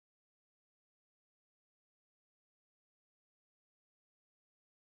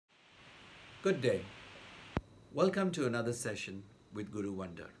Good day. Welcome to another session with Guru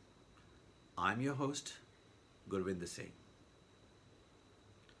Wonder. I'm your host, Gurvinder Singh.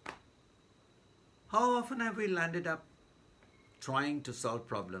 How often have we landed up trying to solve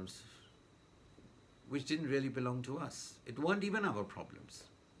problems which didn't really belong to us? It weren't even our problems.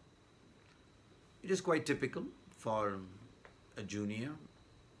 It is quite typical for a junior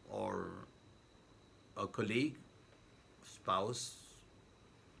or a colleague, spouse,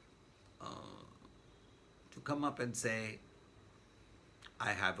 to come up and say,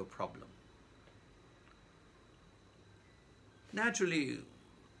 I have a problem. Naturally,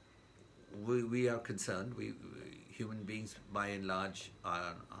 we are concerned. Human beings, by and large,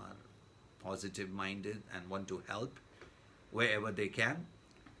 are positive-minded and want to help wherever they can.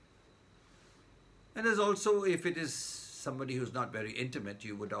 And there's also, if it is somebody who's not very intimate,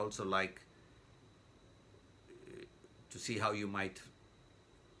 you would also like to see how you might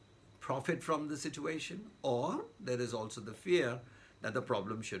profit from the situation, or there is also the fear that the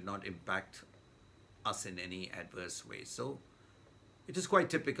problem should not impact us in any adverse way. So it is quite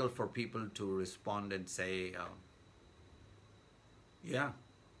typical for people to respond and say, yeah,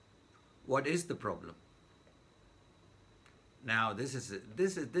 what is the problem? Now,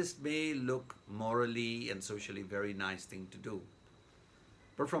 this may look morally and socially very nice thing to do,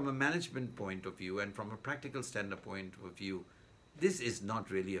 but from a management point of view and from a practical standpoint of view, this is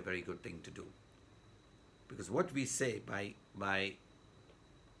not really a very good thing to do. Because what we say by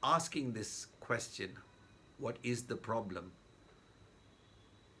asking this question, what is the problem?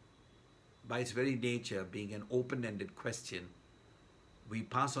 By its very nature, being an open-ended question, we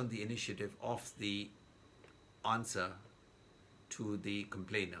pass on the initiative of the answer to the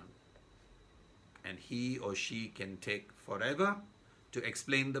complainer. And he or she can take forever to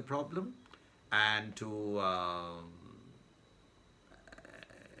explain the problem and to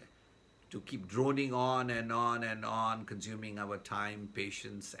keep droning on and on and on, consuming our time,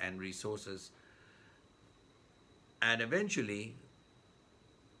 patience, and resources. And eventually,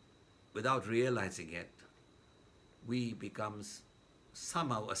 without realizing it, we become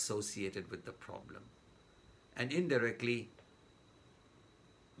somehow associated with the problem and indirectly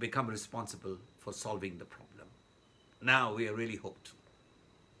become responsible for solving the problem. Now we are really hooked.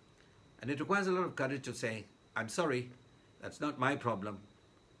 And it requires a lot of courage to say, I'm sorry, that's not my problem,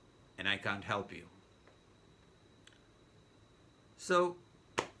 and I can't help you. So,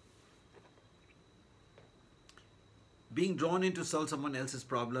 being drawn in to solve someone else's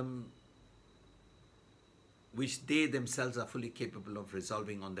problem, which they themselves are fully capable of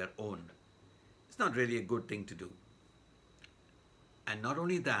resolving on their own, is not really a good thing to do. And not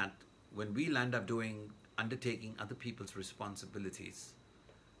only that, when we land up undertaking other people's responsibilities,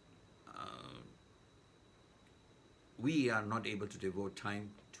 we are not able to devote time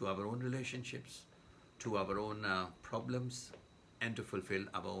to our own relationships, to our own problems, and to fulfill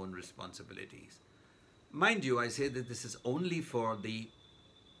our own responsibilities. Mind you, I say that this is only for the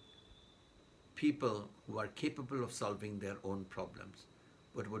people who are capable of solving their own problems,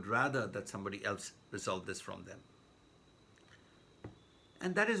 but would rather that somebody else resolve this from them.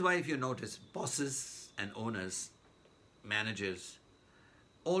 And that is why, if you notice, bosses and owners, managers,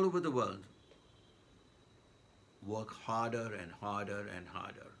 all over the world, work harder and harder and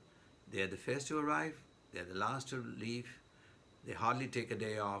harder. They are the first to arrive, they are the last to leave, they hardly take a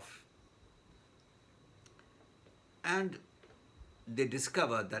day off. And they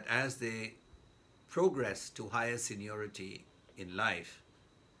discover that as they progress to higher seniority in life,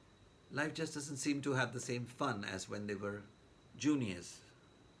 life just doesn't seem to have the same fun as when they were juniors.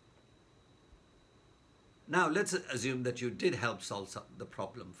 Now, let's assume that you did help solve the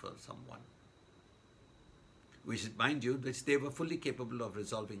problem for someone, which, mind you, which they were fully capable of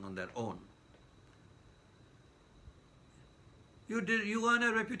resolving on their own. You earn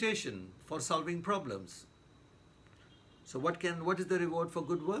a reputation for solving problems. So what is the reward for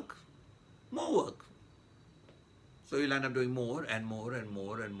good work? More work. So you'll end up doing more and more and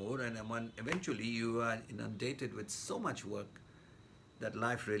more and more, and eventually you are inundated with so much work that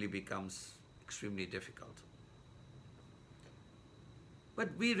life really becomes extremely difficult. But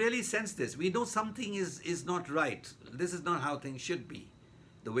we really sense this. We know something is not right. This is not how things should be.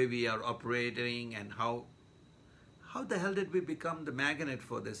 The way we are operating, and how the hell did we become the magnet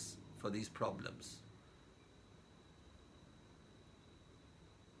for these problems?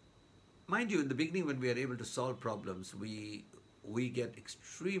 Mind you, in the beginning, when we are able to solve problems, we get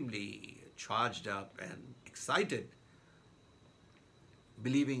extremely charged up and excited,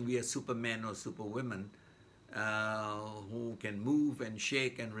 believing we are supermen or superwomen who can move and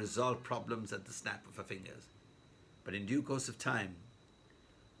shake and resolve problems at the snap of our fingers. But in due course of time,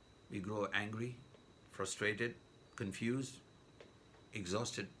 We grow angry, frustrated, confused,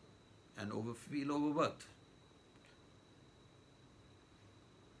 exhausted, and feel overworked.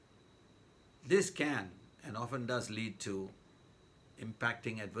 This can and often does lead to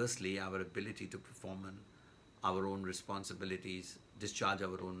impacting adversely our ability to perform our own responsibilities, discharge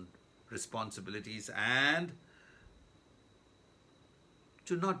our own responsibilities, and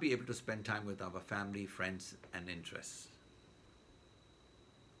to not be able to spend time with our family, friends, and interests.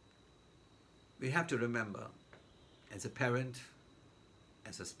 We have to remember, as a parent,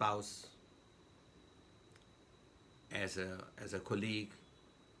 as a spouse, as a colleague,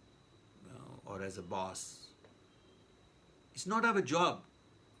 or as a boss, it's not our job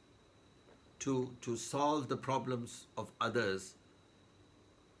to solve the problems of others,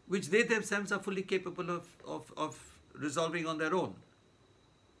 which they themselves are fully capable of resolving on their own.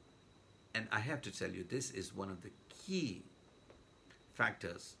 And I have to tell you, this is one of the key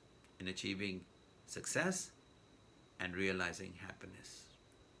factors in achieving success and realizing happiness.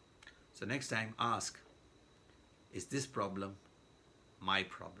 So next time, ask, is this problem my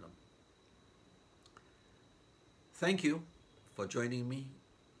problem? Thank you for joining me.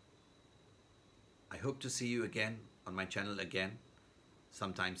 I hope to see you again on my channel again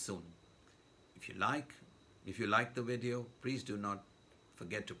sometime soon. If you like the video, please do not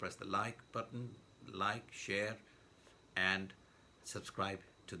forget to press the like button, share, and subscribe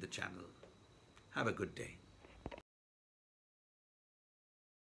to the channel. Have a good day.